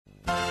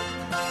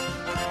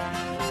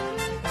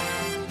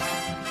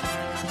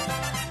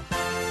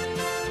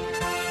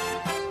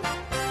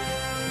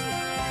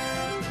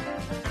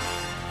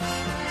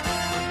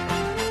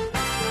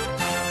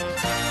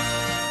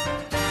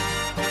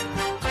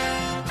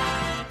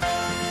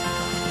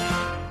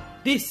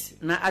This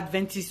na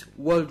Adventist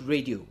World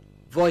Radio,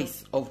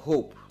 Voice of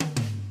Hope.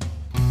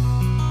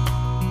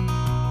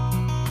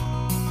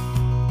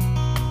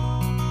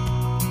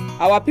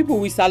 Our people,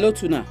 we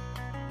salute una.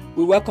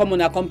 We welcome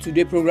una come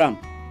today program.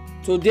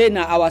 Today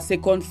na our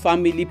second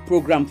family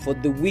program for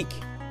the week.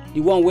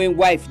 The one when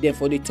wife dem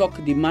for dey talk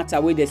the matter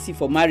wey they see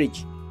for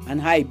marriage and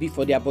how e be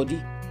for their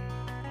body.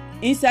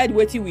 Inside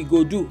wetin we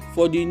go do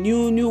for the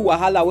new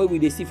wahala wey we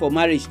dey see for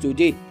marriage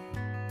today.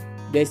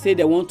 They say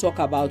they won't talk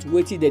about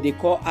wetin they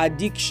call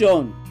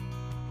addiction.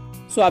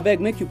 So abeg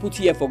make you put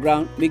ear for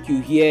ground, make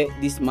you hear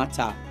this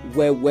matter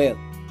well.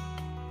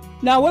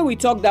 Now when we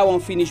talk that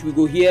one finish, we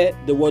go hear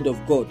the word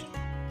of God.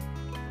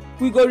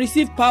 We go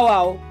receive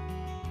power.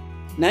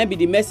 Now be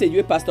the message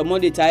wey Pastor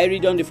Monday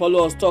Tahiri don dey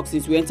follow us talk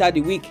since we enter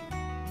the week.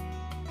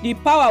 The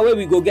power wey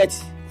we go get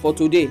for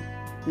today,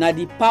 na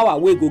the power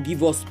wey go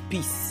give us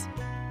peace.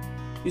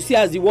 You see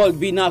as the world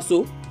be now,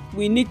 so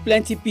we need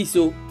plenty peace.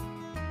 So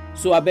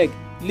abeg,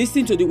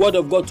 listen to the word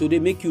of God today,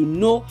 make you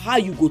know how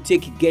you go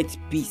take get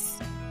peace.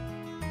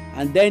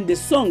 And then the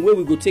song where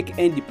we go take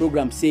end the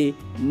program say,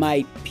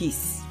 My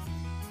Peace.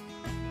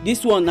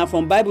 This one now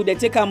from Bible, they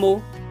take am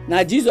o.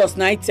 Now Jesus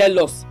now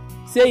tell us,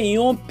 say in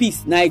own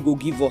peace now he go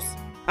give us.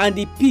 And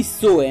the peace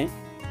so,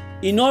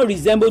 e not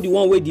resemble the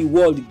one where the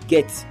world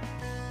gets.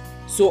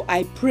 So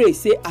I pray,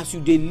 say as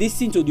you dey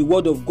listen to the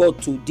word of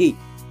God today,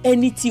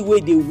 anything where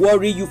they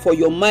worry you for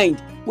your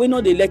mind, wey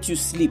not they let you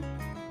sleep,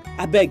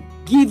 abeg,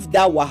 give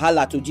that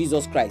wahala to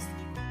Jesus Christ.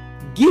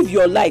 Give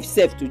your life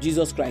self to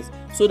Jesus Christ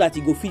so that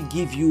he go fit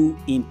give you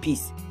in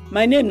peace.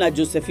 My name na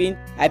Josephine.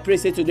 I pray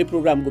say today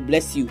program go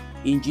bless you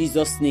in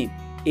Jesus' name.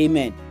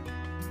 Amen.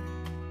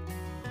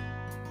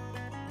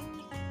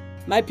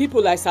 My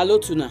people, I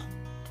salute una.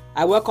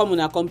 I welcome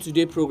una come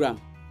today program.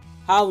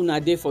 How una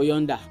dey for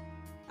yonder?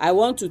 I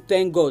want to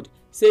thank God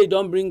say he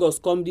don bring us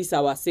come this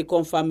our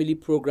second family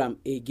program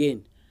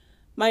again.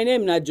 My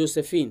name na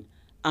Josephine.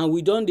 And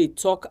we don dey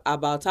talk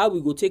about how we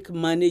go take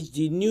manage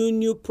the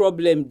new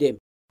problem dem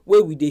wey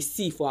we dey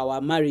see for our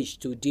marriage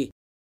today.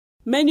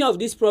 Many of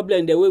these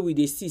problems the way we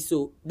dey see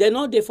so, they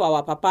not dey for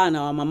our papa and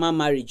our mama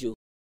marriage o.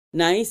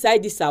 Na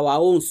inside this our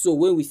own, so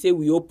when we say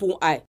we open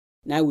eye,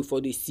 now we for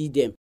dey see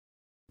them.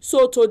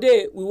 So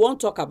today we wan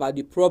talk about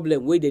the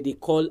problem wey they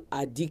call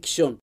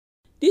addiction.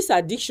 This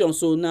addiction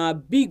so na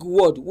big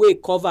word wey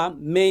cover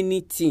many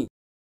things.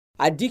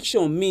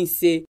 Addiction means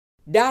say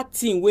that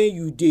thing wey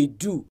you dey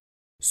do,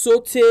 so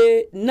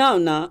tey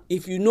now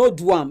if you no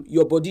do am,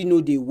 your body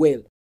no dey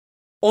well.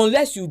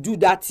 Unless you do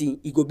that thing,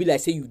 e go be like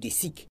say you dey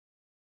sick.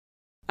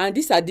 And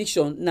this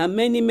addiction na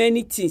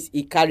many things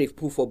e carry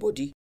put for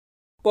body.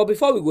 But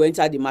before we go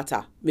enter the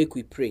matter, make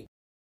we pray.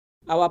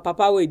 Our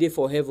Papa wey dey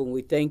for heaven,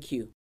 we thank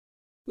you.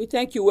 We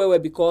thank you well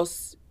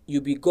because you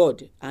be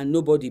God and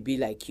nobody be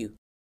like you.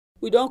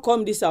 We don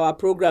come this our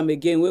program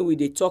again when we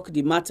dey talk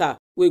the matter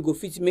wey go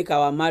fit make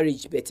our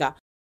marriage better.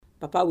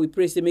 Papa, we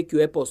pray say make you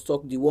help us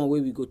talk the one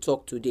way we go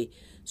talk today,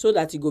 so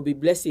that it go be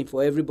blessing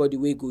for everybody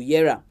we go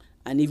hear am,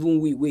 and even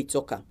we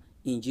talk am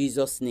in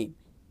Jesus' name.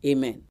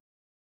 Amen.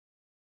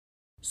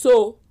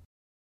 So,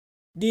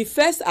 the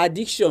first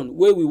addiction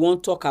wey we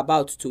want talk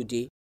about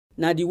today,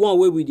 na the one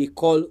wey we dey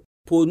call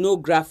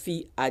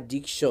pornography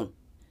addiction.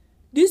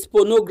 This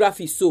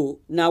pornography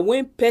so, na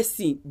when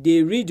person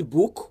dey read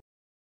book,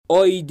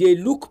 or e dey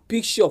look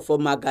picture for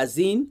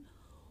magazine,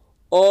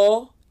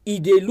 or e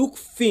dey look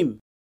film,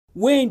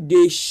 when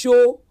they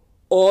show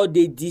or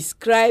they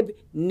describe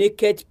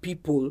naked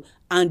people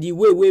and the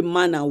way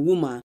man and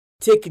woman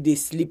take they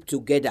sleep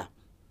together.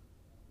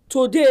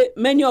 Today,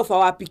 many of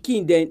our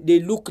pikin they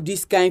look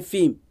this kind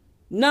film.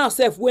 Now,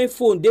 self when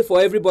phone dey for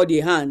everybody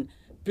hand,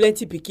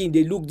 plenty pikin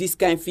they look this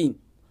kind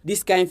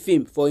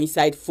film for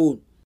inside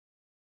phone.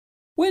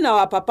 When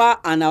our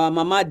papa and our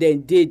mama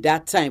then did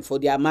that time for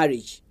their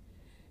marriage,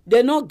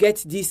 they not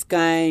get this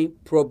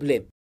kind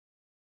problem.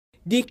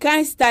 The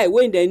kind style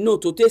when they know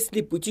to take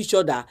sleep with each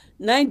other,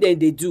 now then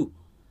they do.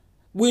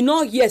 We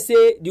not hear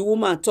say the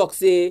woman talk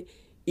say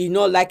he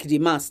not like the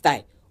man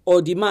style,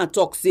 or the man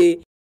talk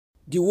say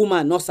the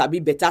woman not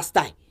sabi better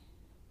style.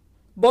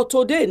 But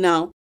today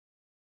now,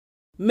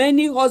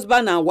 many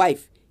husband and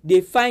wife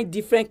they find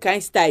different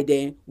kind style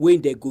then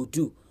when they go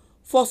do.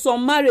 For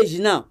some marriage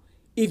now,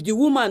 if the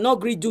woman not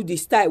agree do the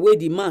style where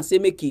the man say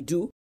make he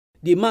do,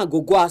 the man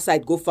go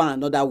outside go find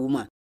another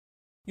woman.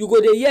 You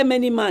go dey hear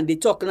many man they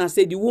talk and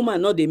say the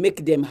woman not they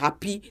make them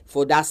happy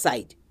for that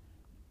side.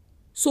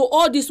 So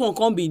all this one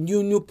can be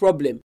new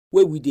problem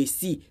where we dey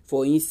see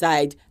for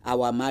inside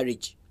our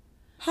marriage.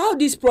 How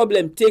this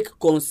problem take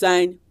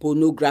concern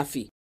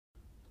pornography?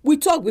 We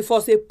talk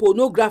before say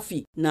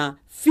pornography na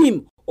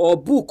film or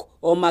book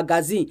or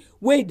magazine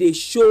where they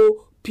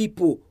show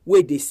people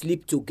where they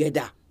sleep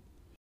together.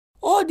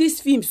 All these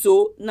films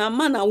so na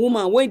man and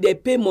woman when they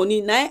pay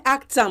money na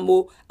act am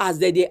as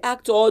they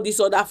act all this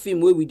other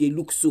film where we dey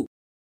look so.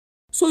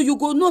 So you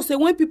go know say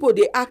when people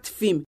they act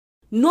film,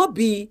 not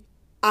be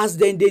as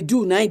then they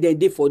do na then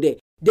they for there.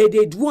 They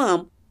do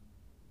am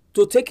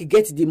to take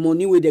get the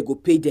money where they go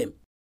pay them.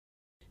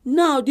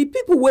 Now, the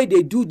people wey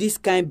dey do this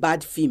kind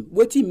bad film,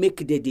 wetin make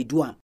dem dey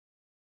do am?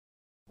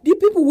 The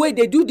people wey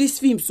dey do this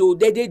film, so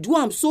dem dey do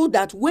am so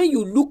that when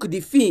you look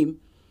the film,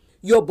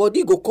 your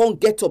body go come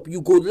get up,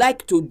 you go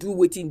like to do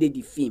wetin dey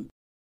the film.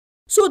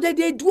 So dem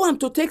dey do am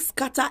to take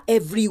scatter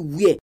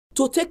everywhere,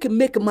 to take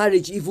make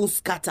marriage even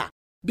scatter,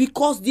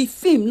 because the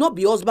film no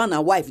be husband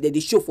and wife dem dey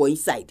show for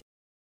inside.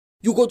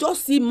 You go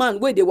just see man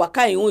wey dey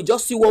waka im own,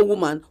 just see one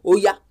woman,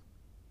 oya.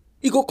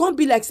 E go come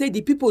be like say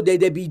the people dey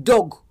be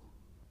dog.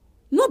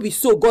 No be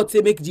so God say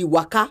make the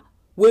waka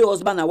wey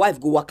husband and wife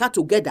go waka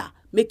together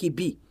make e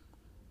be.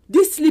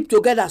 This sleep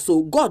together,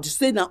 so God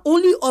say na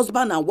only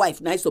husband and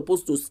wife na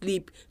supposed to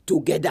sleep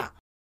together.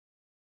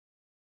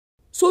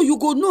 So you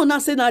go know now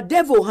say na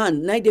devil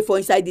hand na dey for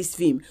inside this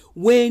film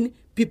when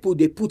people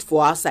dey put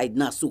for outside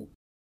now so.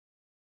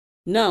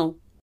 Now,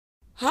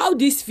 how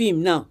this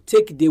film now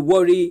take dey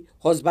worry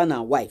husband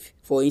and wife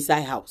for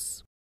inside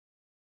house?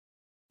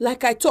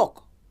 Like I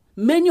talk,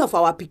 many of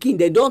our pikin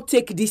dem don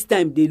take this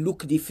time dey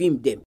look the film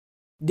dem.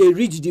 Dey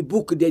read the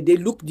book, dey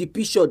look the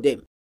picture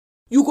dem.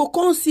 You go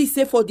come see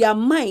say for their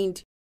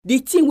mind, the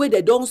thing wey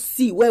dem don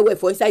see well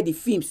for inside the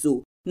film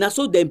so, na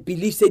so dem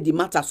believe say the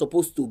matter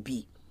supposed to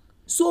be.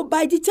 So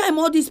by the time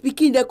all these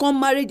pikin dem come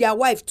marry their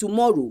wife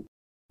tomorrow,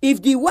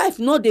 if the wife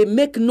no dey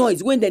make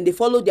noise when dem dey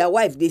follow their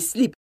wife dey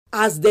sleep,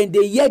 as dem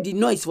dey hear the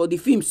noise for the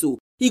film so,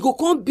 e go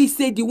come be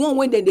say the one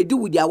wey dem dey do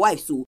with their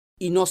wife so,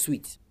 e no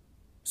sweet.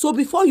 So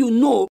before you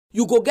know,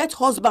 you go get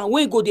husband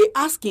wey go dey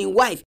ask him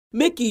wife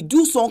make e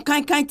do some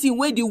kind thing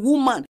wey the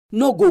woman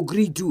no go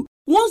gree do.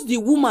 Once the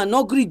woman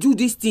no gree do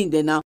this thing,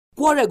 then now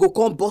quarrel go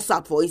come burst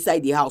out for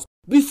inside the house.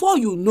 Before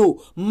you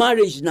know,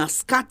 marriage na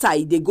scatter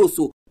e dey go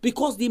so,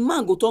 because the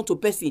man go turn to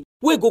person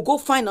wey go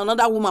find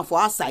another woman for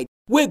outside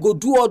wey go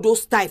do all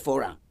those style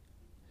for am.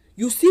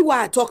 You see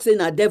why I talk say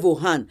na devil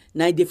hand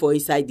na dey for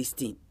inside this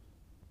thing.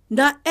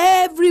 Na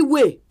every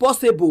way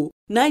possible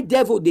na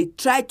devil dey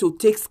try to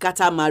take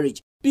scatter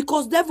marriage,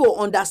 because devil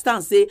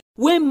understand say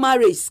when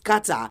marriage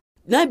scatter,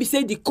 na be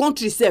say the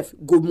country sef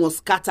go must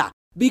scatter,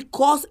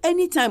 because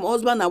anytime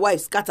husband and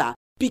wife scatter,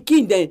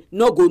 pikin dem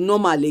no go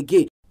normal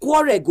again,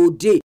 quarrel go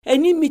dey,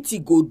 enmity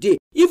go dey,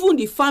 even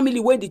the family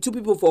wey the two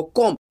people for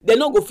come, dem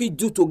no go fit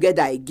do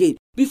together again.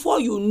 Before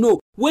you know,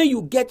 when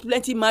you get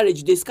plenty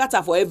marriage dey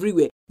scatter for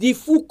everywhere, the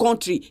full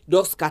country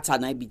don scatter,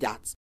 na be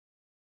that.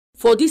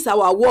 For this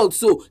our world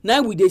so,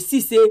 now we dey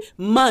see say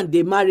man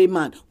dey marry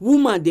man,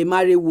 woman dey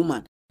marry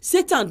woman.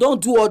 Satan don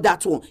do all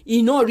that one,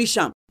 e no reach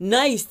am.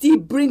 Now he still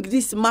bring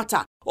this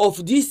matter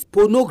of this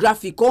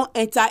pornography come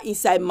enter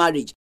inside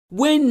marriage.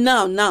 When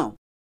now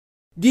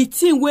the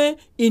thing wey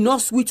e no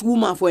sweet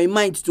woman for im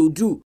mind to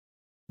do,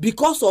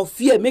 because of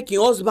fear make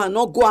im husband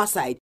not go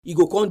outside, e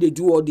go come dey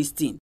do all this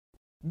thing.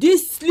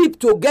 This sleep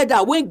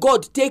together when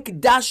God take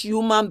dash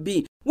human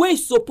being, when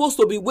it's supposed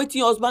to be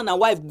wetin husband and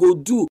wife go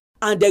do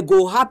and they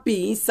go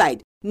happy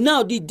inside.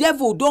 Now the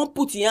devil don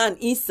put him hand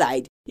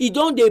inside. He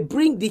don dey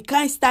bring the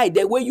kind style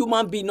the way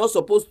human being not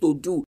supposed to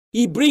do.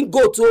 He bring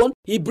goat own,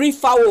 he bring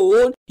fowl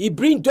own, he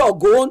bring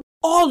dog own.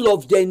 All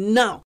of them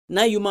now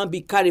human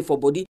being carry for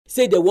body,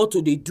 say they want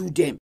to dey do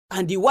them.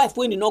 And the wife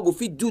when e no go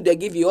fit do, they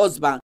give your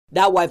husband,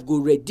 that wife go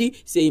ready,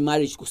 say im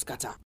marriage go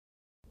scatter.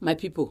 My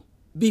people,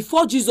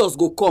 before Jesus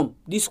go come,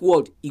 this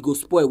world e go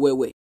spoil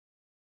well.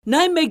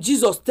 Now make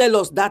Jesus tell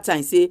us that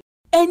time say,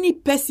 any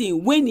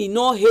person when he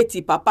no hate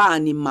his papa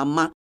and his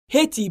mama,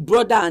 hate his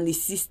brother and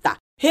his sister,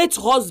 hate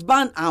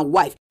husband and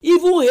wife,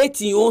 even hate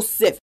his own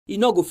self, he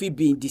no go fit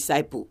be him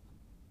disciple.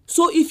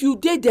 So if you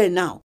dey there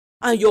now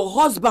and your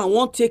husband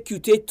won't take you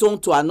take turn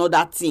to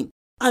another thing,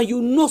 and you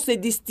know say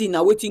this thing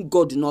na wetin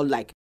God not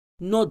like,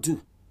 no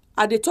do.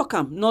 I dey talk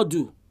am, no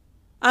do.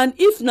 And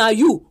if na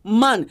you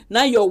man,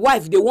 now your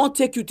wife they won't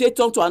take you take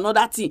turn to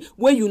another thing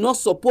where you not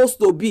supposed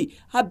to be,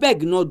 I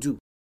beg no do.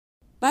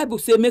 Bible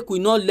say make we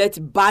not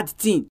let bad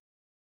thing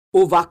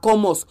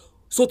overcome us,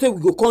 so that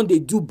we go come dey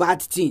do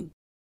bad thing.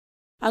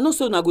 And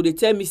also na go dey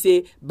tell me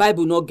say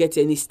Bible not get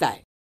any style.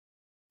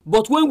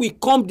 But when we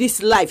come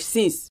this life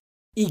since,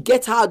 e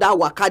get how that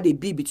waka dey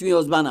be between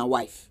husband and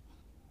wife.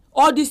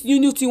 All this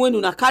new thing when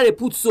una carry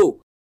put so,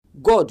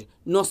 God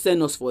not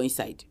send us for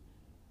inside.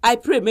 I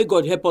pray may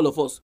God help all of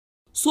us,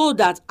 so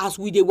that as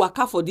we dey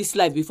waka for this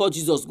life before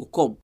Jesus go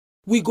come,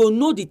 we go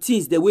know the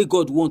things the way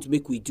God want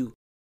make we do.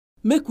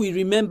 Make we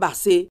remember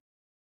say,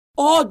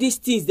 all these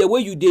things the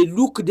way you dey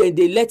look them,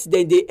 they let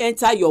them they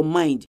enter your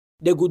mind,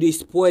 they go dey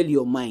spoil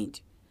your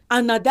mind.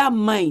 And na that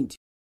mind,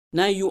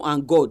 now you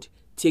and God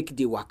take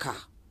the waka.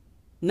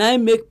 Now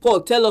make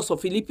Paul tell us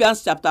of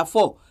Philippians chapter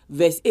 4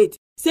 verse 8.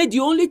 Say the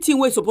only thing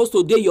we're supposed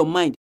to do your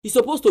mind is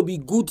supposed to be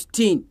good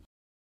thing.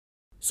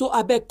 So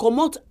I beg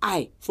comot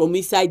eye from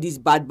inside this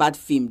bad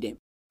film them,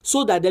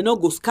 so that they not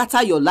go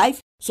scatter your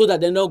life, so that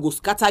they not go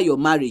scatter your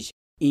marriage.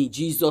 In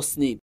Jesus'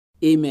 name,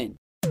 amen.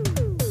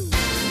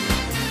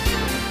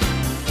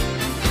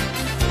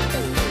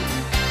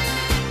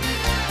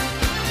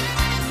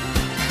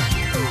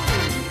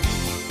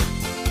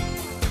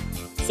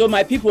 So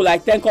my people, I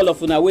thank all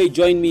of una wey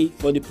join me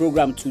for the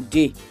program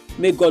today.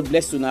 May God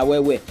bless una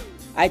well.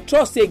 I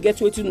trust say get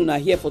wetin una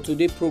hear for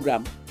today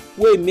program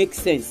wey make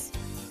sense.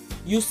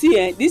 You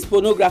see this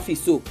pornography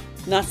so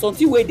na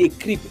something wey dey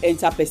creep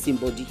enter person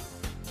body.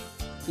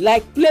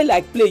 Like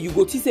play you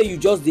go think say you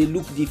just dey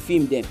look the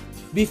film dem.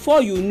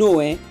 Before you know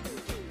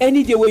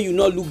any day wey you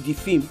no look the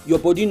film your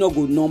body no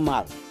go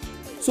normal.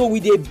 So we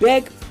dey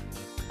beg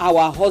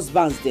our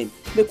husbands dem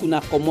make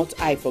una comot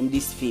eye from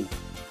this film.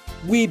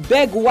 We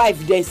beg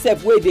wife dem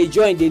sef wey dey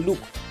join dey look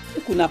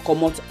make una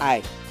comot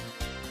eye.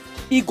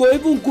 E go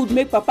even good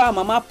make papa and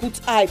mama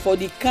put eye for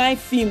the kind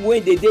film wey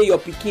dey your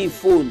pikin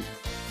phone,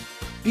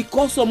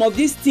 because some of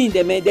these things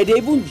dem dey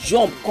even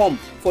jump come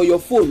for your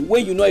phone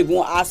wey you no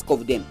even ask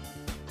of them.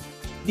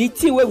 The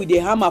thing wey we dey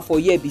hammer for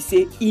here be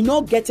say e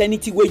no get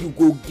anything wey you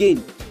go gain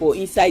for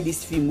inside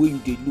this film wey you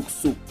dey look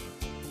so.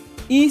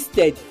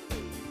 Instead,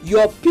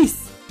 your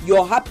peace,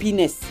 your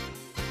happiness,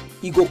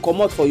 e go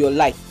comot for your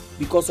life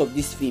because of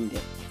this film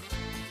dem.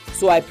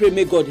 So I pray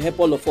may God help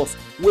all of us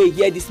wey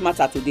hear this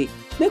matter today.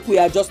 Make we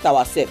adjust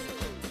ourselves.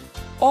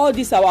 All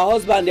this our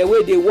husband the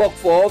way they work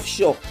for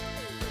offshore,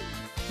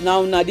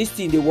 now this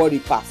thing dey worry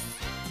pass.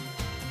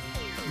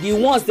 The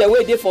ones the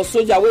way they for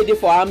soldier, way they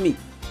for army,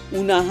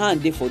 una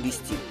hand dey for this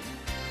thing.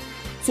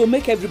 So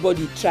make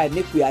everybody try,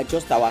 make we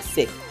adjust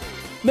ourselves.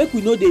 Make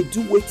we know they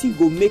do wetin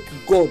go make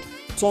God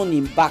turn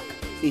him back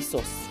face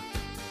us.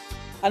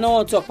 I no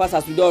want to talk fast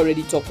as we don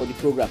already talk for the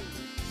program.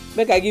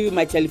 Make I give you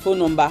my telephone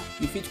number.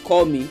 You fit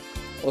call me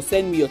or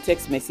send me your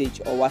text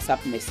message or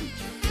WhatsApp message.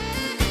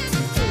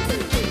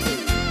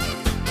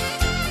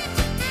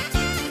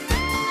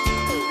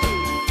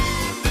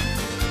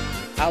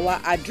 Our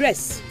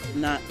address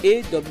na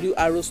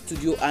AWR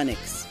Studio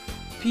Annex,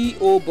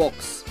 P.O.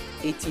 Box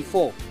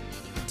 84,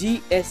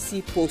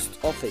 DSC Post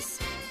Office,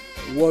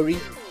 Warri,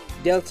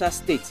 Delta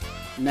State,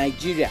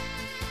 Nigeria.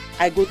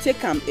 I go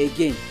take am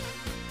again.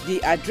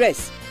 The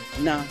address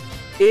na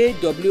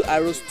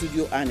AWR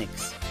Studio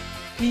Annex,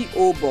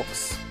 P.O.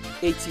 Box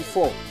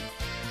 84,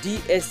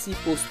 DSC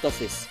Post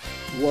Office,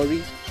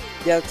 Warri,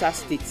 Delta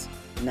State,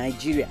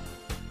 Nigeria.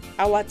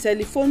 Our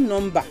telephone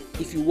number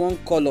if you wan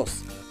call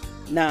us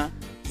na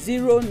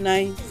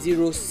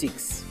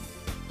 0906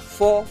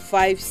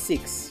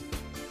 456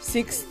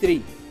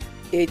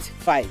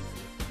 6385.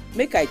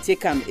 Make I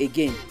take am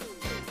again.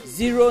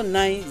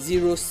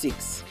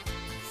 0906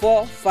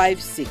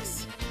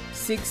 456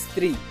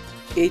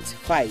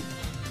 6385.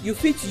 You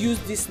fit use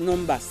this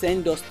number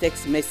send us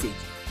text message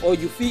or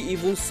you fit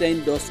even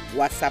send us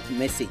WhatsApp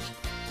message.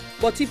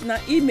 But if na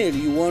email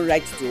you wan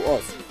write to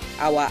us,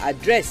 our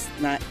address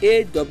na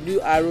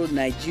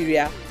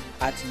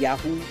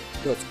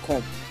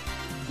awrnigeria@yahoo.com.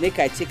 Make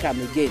I take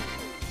am again.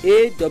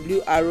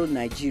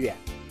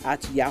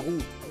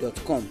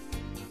 awrnigeria@yahoo.com.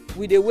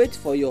 We dey wait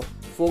for your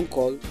phone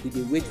call, we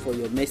dey wait for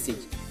your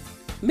message.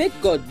 Make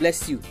God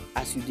bless you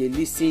as you dey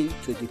listen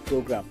to the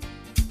program.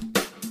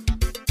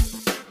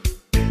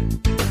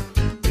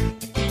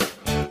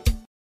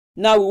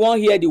 Now we wan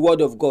hear the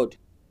word of God.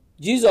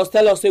 Jesus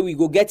tell us say we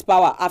go get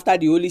power after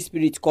the Holy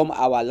Spirit come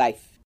our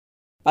life.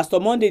 Pastor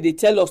Monday dey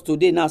tell us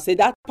today now say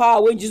that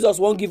power when Jesus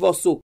wan give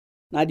us so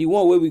na the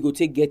one wey we go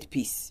take get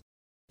peace.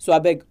 So I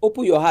beg,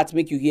 open your heart,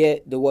 make you hear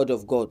the word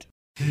of God.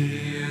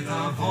 Hear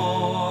the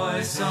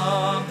voice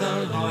of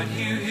the Lord,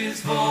 hear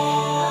his voice.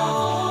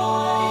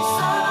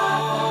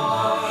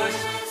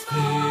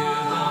 Hear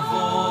the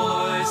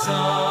voice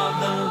of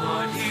the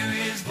Lord, hear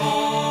his voice.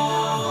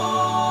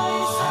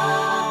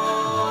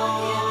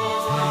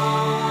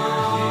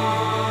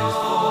 Hear his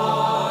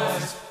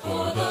voice.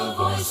 For the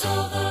voice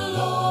of the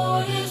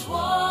Lord is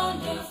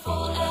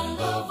wonderful, and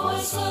the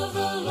voice of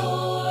the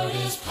Lord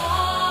is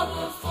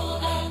powerful,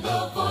 and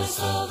the voice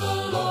of the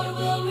Lord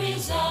will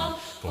resound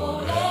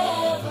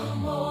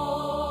forevermore.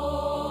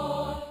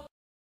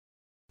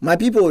 My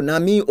people, na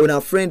me,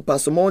 una friend,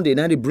 Pastor Monday,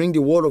 now they bring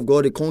the word of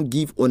God, they can't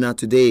give honor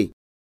today.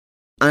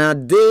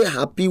 And they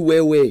happy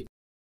way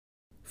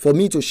for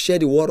me to share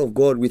the word of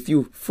God with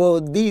you for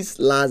these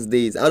last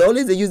days. I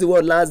always use the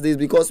word last days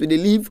because we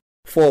live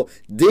for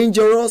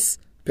dangerous,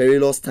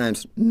 perilous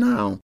times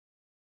now.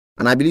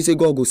 And I believe say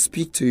God will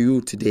speak to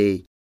you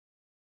today.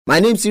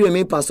 My name is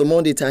remain Pastor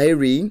Monday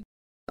Tahiri,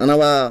 and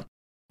our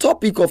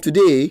topic of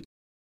today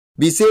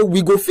be say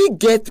we go fit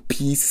get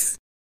peace.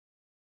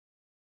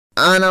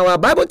 And our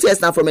Bible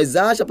text now from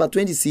Isaiah chapter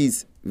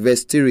 26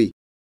 verse 3.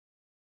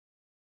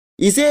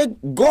 He said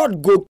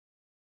God go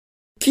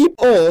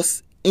keep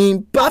us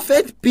in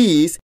perfect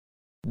peace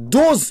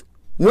those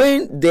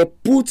when they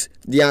put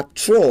their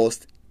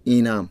trust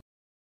in him.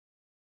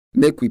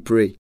 Make we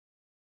pray.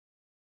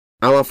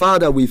 Our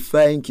Father, we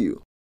thank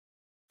you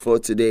for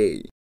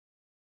today.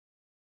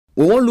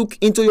 We want to look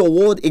into your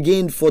word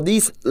again for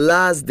these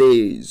last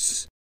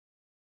days.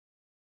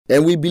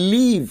 And we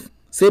believe,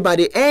 say by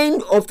the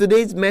end of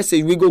today's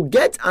message, we go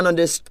get an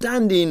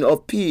understanding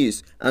of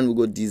peace and we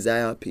go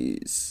desire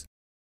peace.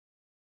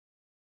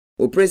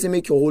 We pray to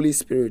make your Holy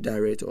Spirit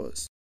direct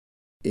us.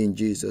 In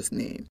Jesus'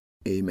 name,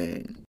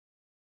 amen.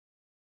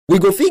 We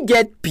go fit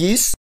get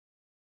peace.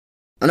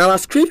 And our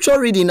scripture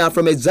reading now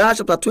from Isaiah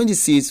chapter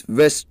 26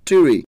 verse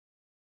 3.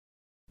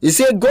 It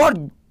says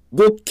God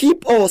go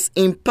keep us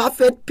in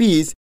perfect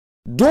peace,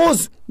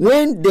 those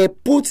when they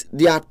put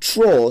their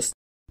trust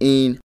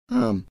in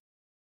Him.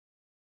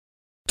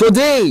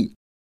 Today,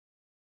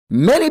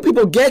 many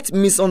people get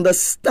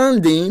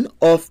misunderstanding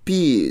of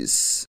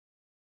peace.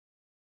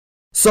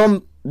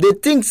 Some, they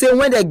think, say,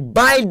 when they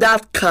buy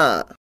that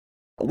car,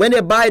 when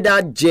they buy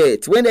that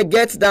jet, when they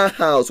get that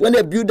house, when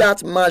they build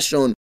that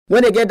mansion,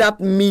 when they get that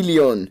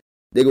million,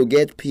 they go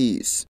get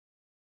peace.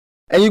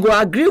 And you go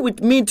agree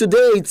with me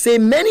today, say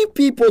many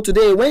people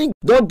today, when you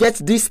don't get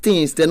these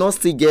things, they don't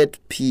still get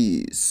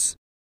peace.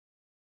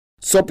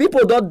 So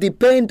people don't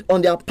depend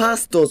on their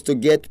pastors to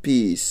get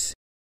peace.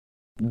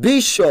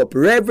 Bishop,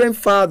 reverend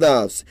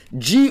fathers,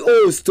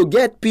 GOs to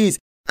get peace.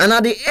 And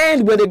at the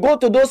end, when they go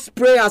to those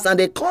prayers and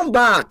they come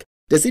back,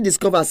 they still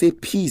discover, say,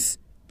 peace,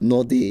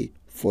 not there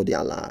for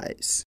their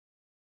lives.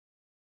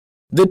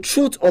 The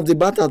truth of the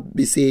matter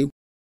be say,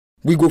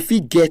 we go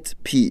fit get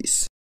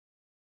peace.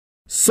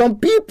 Some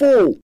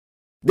people,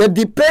 they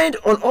depend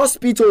on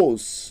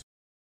hospitals,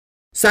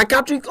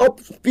 psychiatric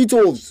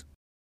hospitals,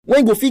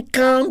 when go fit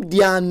calm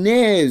their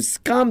nerves,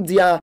 calm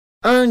their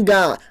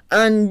anger,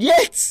 and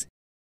yet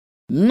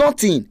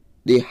nothing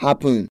they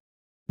happen.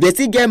 They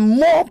still get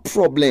more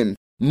problem,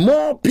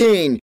 more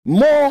pain,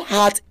 more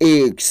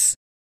heartaches.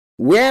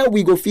 Where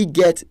we go fit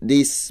get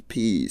this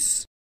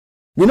peace?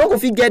 We not go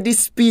fit get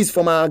this peace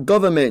from our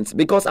government,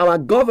 because our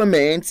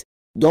government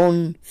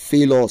don't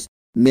fail us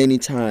many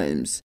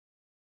times.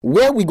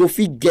 Where we go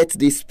fit get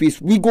this peace?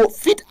 We go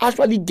fit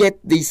actually get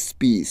this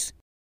peace.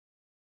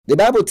 The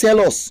Bible tell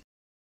us,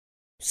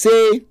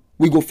 say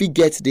we go fit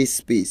get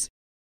this peace.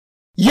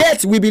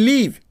 Yet we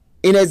believe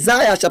in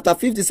Isaiah chapter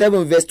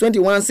 57 verse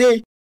 21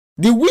 say,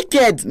 the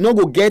wicked no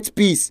go get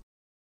peace.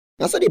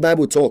 That's what the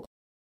Bible talk.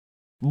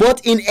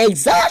 But in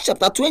Isaiah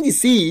chapter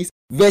 26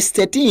 verse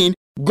 13,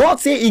 God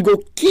say He go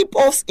keep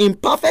us in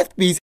perfect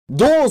peace,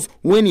 those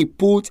when He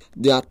put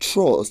their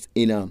trust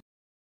in Him.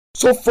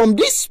 So from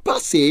this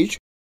passage,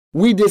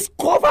 we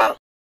discover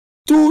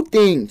two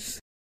things.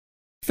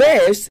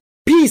 First,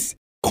 peace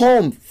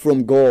come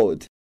from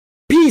God.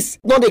 Peace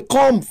not they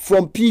come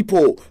from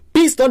people.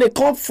 Peace not they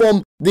come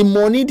from the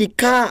money, the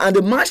car, and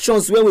the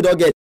mansions where we don't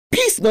get.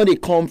 Peace not they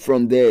come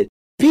from there.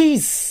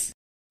 Peace,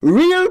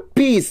 real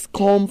peace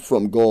come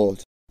from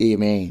God.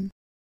 Amen.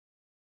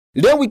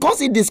 Then we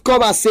constantly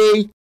discover,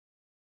 say,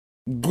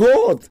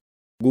 God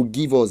will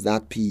give us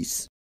that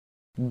peace.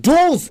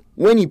 Those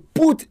when He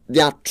put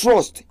their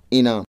trust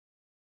in Him.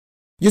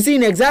 You see,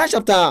 in Isaiah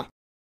chapter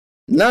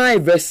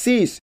 9 verse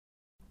 6,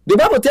 the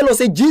Bible tells us,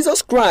 say,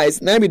 Jesus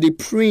Christ now be the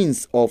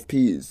Prince of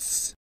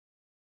Peace.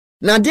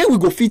 Now there we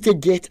go fit to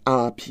get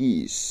our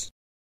peace.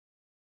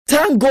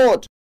 Thank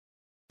God.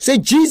 Say,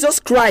 Jesus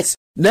Christ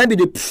now be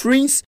the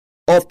Prince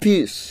of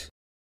Peace.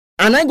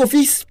 And I go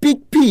fit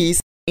speak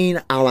peace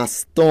in our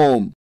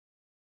storm.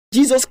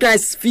 Jesus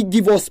Christ fit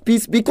give us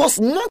peace because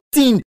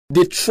nothing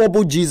they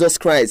trouble Jesus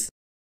Christ.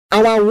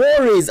 Our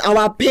worries,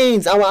 our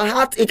pains, our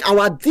heartache,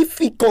 our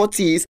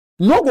difficulties,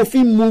 no go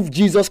fit move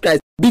Jesus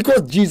Christ,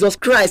 because Jesus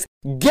Christ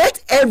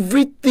get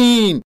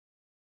everything.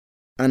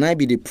 And I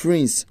be the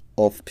Prince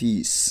of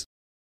Peace.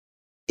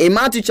 In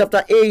Matthew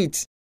chapter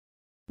 8,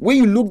 when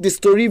you look the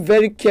story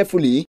very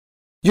carefully,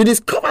 you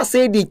discover,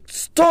 say, the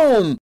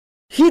storm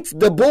hit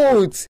the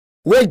boat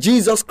where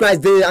Jesus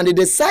Christ there, and the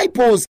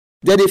disciples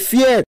that they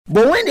fear.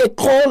 But when they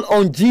call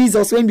on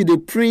Jesus, when be the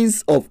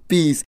Prince of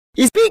Peace,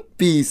 He speak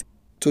peace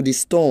to the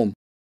storm,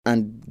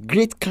 and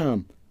great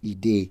calm He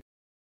dey.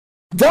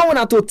 That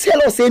one to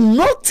tell us, say,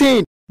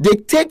 nothing they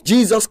take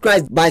Jesus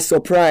Christ by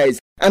surprise.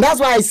 And that's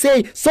why I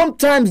say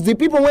sometimes the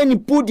people, when they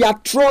put their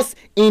trust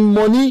in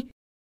money,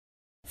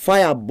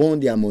 fire burn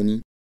their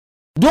money.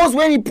 Those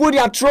when they put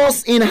their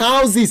trust in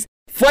houses,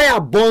 fire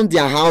burn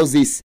their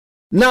houses.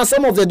 Now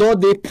some of the door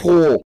they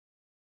poor.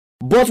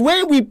 But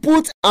when we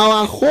put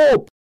our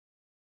hope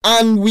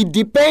and we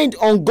depend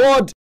on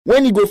God,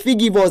 when He go fit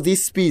give us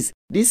this peace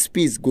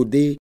go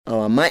dey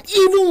our mind.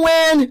 Even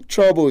when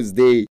troubles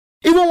dey,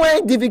 even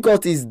when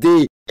difficulties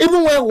dey,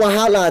 even when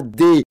wahala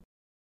dey,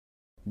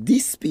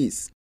 this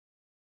peace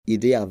is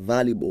dey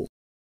available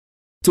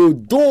to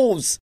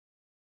those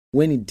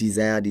when He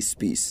desire this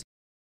peace.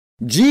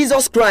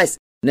 Jesus Christ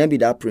now be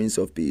that Prince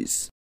of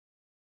Peace.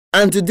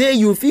 And today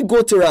you fit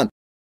go to Him,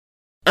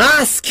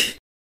 ask.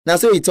 Now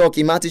so He talk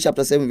in Matthew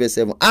chapter 7 verse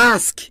 7.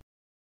 Ask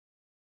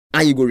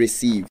and you go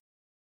receive.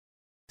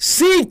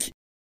 Seek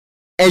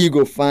and you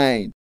go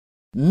find.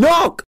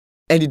 Knock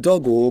and the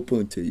door go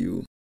open to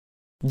you.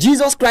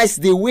 Jesus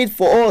Christ, they wait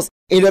for us.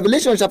 In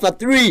Revelation chapter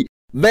 3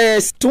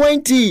 verse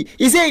 20,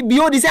 He said,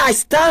 behold, He said, I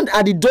stand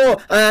at the door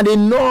and they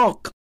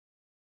knock.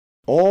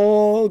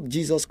 All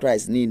Jesus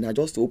Christ need now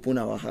just to open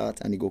our heart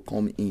and He go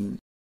come in.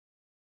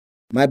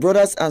 My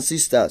brothers and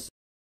sisters,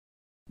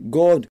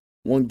 God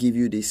won't give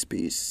you this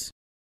peace.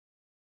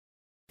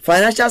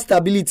 Financial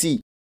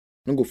stability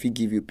not go fit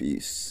give you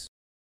peace.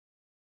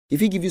 If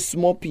He give you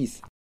small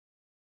peace,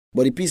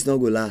 but the peace not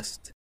go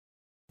last.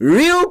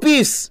 Real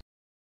peace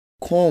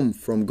come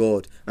from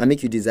God and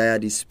make you desire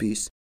this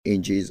peace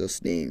in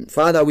Jesus' name.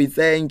 Father, we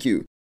thank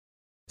You.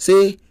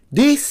 Say,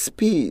 This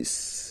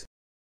peace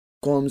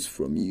comes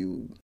from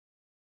you.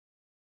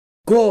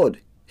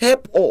 God,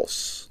 help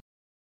us.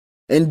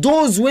 And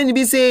those when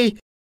we say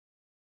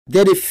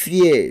that they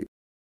fear,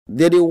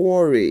 that they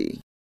worry,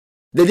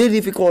 that they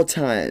difficult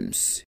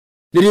times,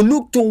 that they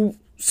look to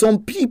some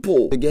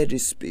people to get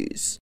this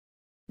peace.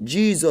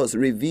 Jesus,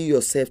 reveal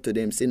yourself to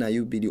them, saying that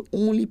you be the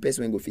only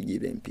person who will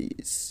forgive them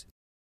peace.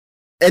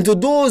 And to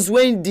those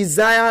when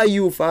desire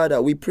you,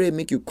 Father, we pray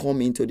make you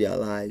come into their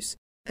lives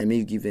and may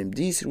you give them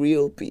this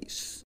real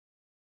peace.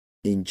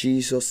 In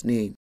Jesus'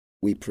 name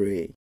we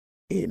pray.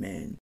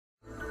 Amen.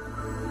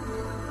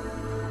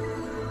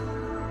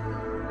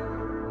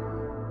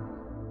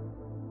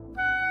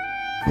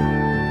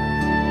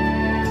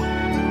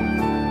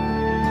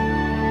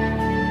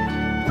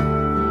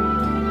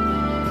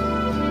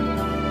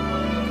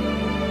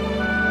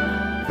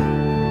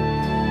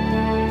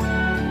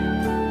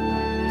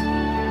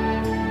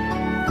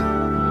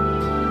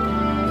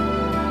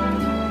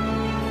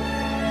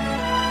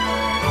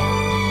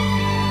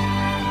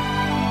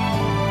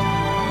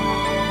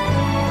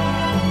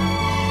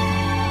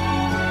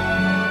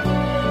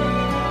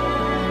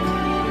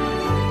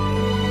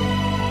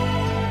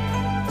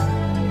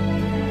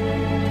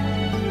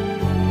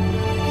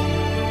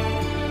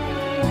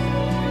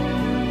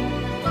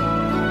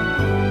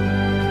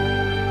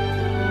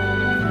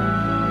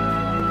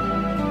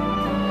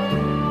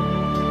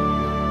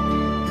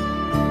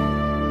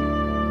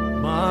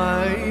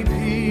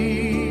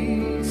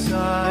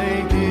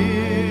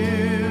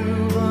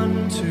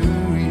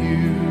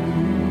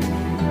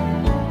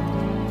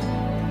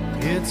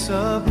 It's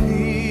a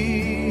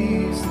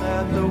peace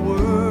that the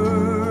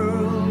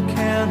world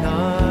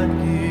cannot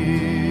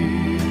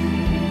give.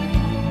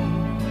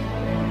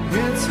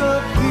 It's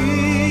a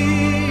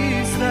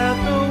peace that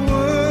the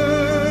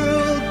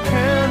world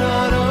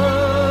cannot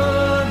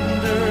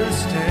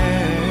understand.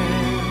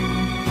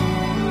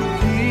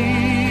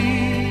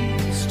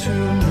 Peace to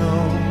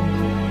know,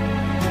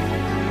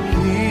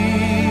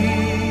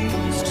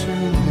 peace to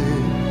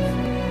live.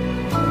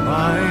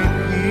 My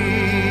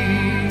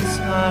peace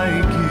I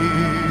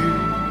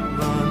give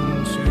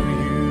unto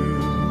you.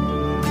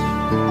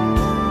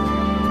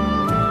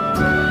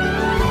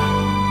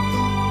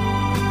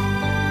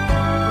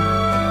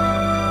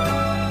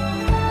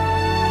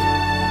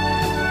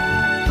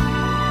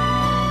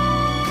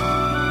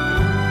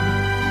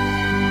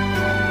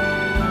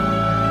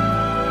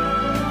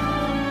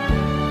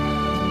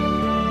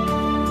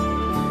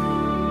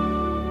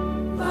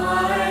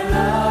 My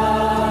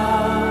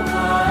love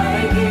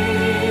I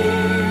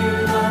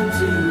give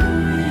unto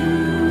you.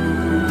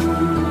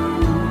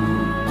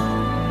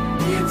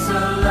 It's a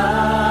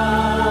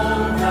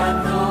love that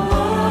the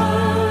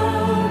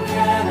world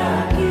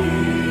cannot give.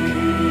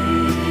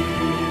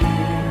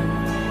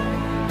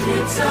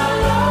 It's a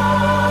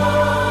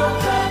love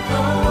that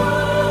the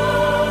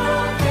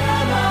world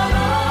cannot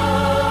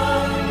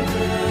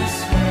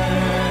understand.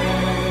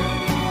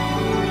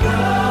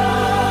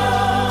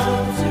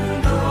 Love to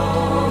know,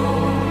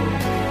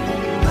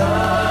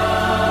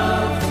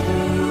 love to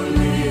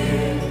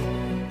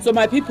live. So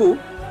my people,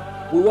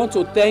 we want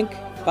to thank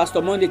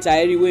Pastor Monday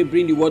Tahiri wey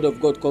bring the word of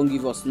God come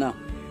give us now.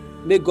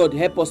 May God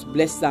help us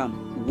bless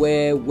am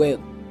well.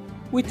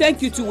 We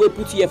thank you too wey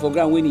put ear for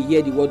ground when you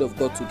hear the word of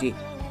God today.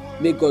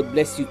 May God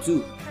bless you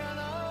too.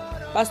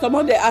 Pastor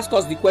Monday asked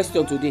us the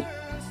question today,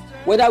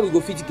 whether we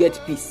go fit get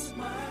peace.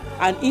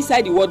 And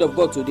inside the word of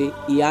God today,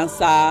 he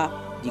answer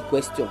the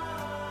question.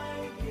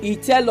 He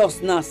tell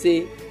us now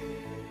say,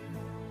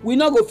 we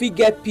no go fit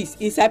get peace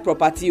inside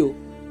property o.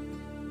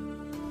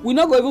 We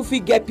no go even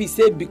fit get peace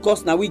say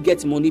because now we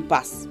get money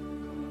pass.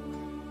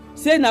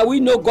 Say now we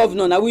no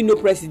governor, now we no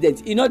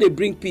president, e no dey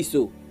bring peace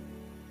o.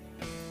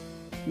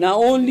 Na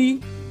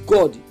only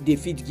God dey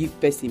fit give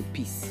person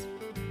peace.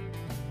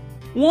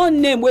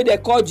 One name wey they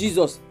call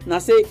Jesus, na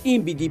say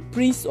him be the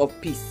Prince of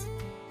Peace.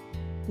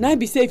 Now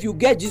be say if you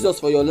get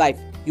Jesus for your life,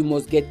 you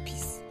must get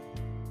peace.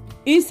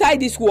 Inside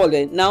this world,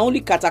 na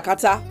only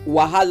kata-kata,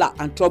 wahala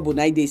and trouble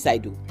na dey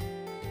inside o.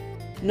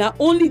 Na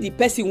only the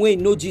person wey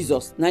know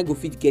Jesus na go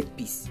fit get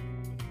peace.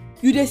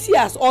 You dey see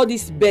as all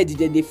this bird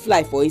dem dey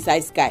fly for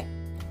inside sky.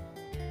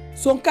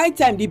 Some kind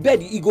time the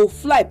bird e go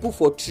fly put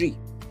for tree.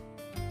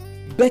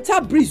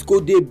 Better breeze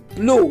go dey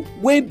blow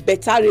when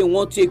better rain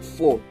wan take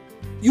fall.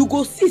 You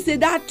go see say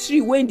that tree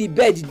when the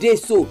bird dey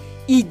so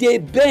e dey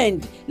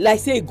bend like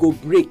say e go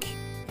break.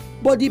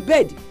 But the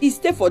bird e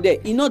stay for there,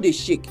 e no dey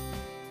shake.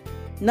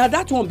 Na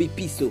that one be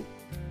peace o.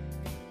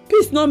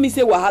 Peace no mean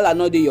say wahala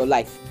no dey your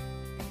life.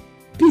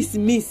 Peace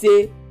mean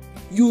say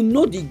you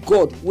know the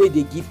God wey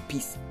dey give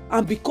peace,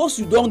 and because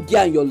you don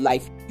get in your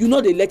life, you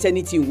no dey let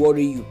anything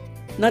worry you.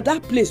 Na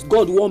that place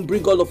God wan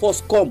bring all of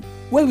us come,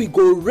 where we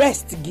go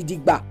rest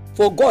gidigba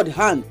for God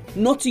hand.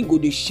 Nothing go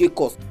dey shake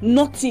us,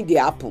 nothing dey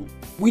happen,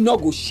 we no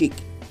go shake.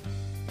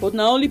 But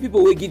na only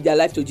people wey give their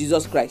life to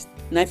Jesus Christ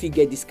na fit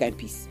get this kind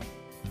peace.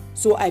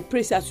 So I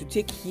pray say as you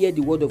take hear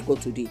the word of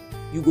God today,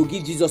 you go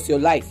give Jesus your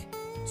life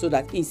so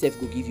that himself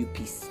go give you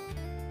peace.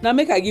 Now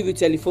make I give you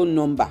telephone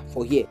number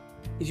for here.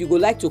 If you go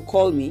like to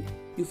call me,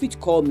 you fit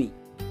call me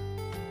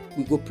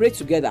we go pray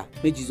together.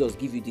 May Jesus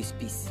give you this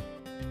peace.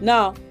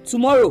 Now,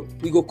 tomorrow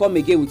we go come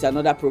again with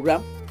another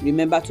program.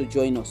 Remember to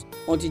join us.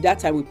 Until that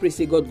time, we pray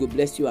say God go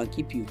bless you and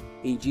keep you.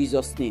 In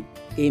Jesus' name,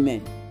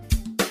 amen.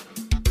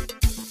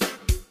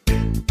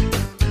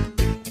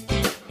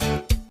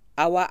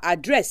 Our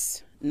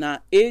address na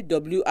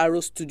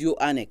AWR Studio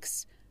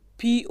Annex,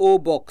 P.O.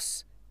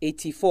 Box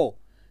 84,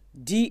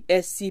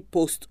 DSC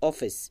Post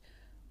Office,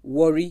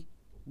 Warri,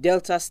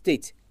 Delta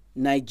State,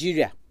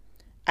 Nigeria.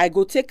 I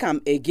go take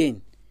am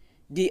again.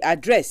 The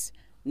address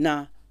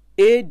na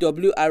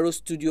AWR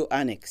Studio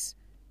Annex,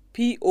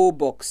 P.O.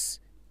 Box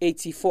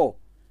 84,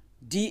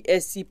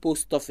 DSC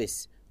Post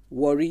Office,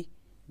 Warri,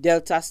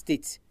 Delta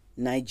State,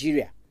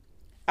 Nigeria.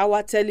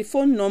 Our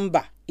telephone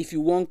number, if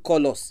you wan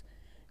call us,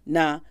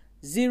 na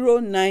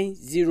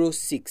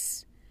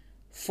 0906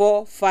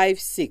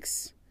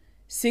 456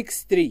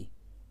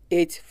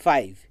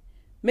 6385.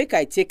 Make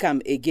I take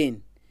am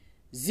again.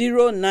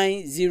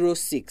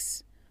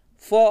 0906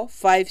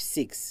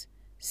 456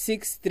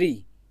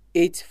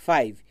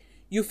 6385.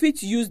 You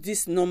fit use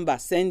this number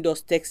send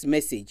us text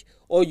message,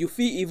 or you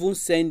fit even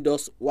send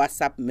us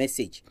WhatsApp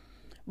message.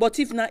 But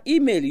if na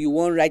email you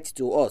wan write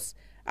to us,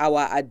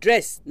 our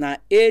address na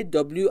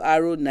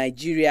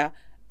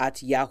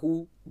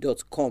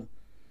awrnigeria@yahoo.com.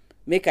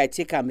 Make I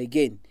take am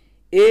again.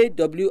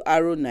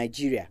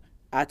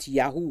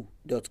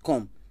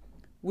 awrnigeria@yahoo.com.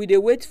 We dey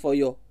wait for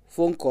your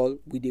phone call.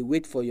 We dey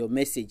wait for your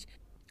message.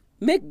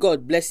 Make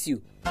God bless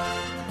you.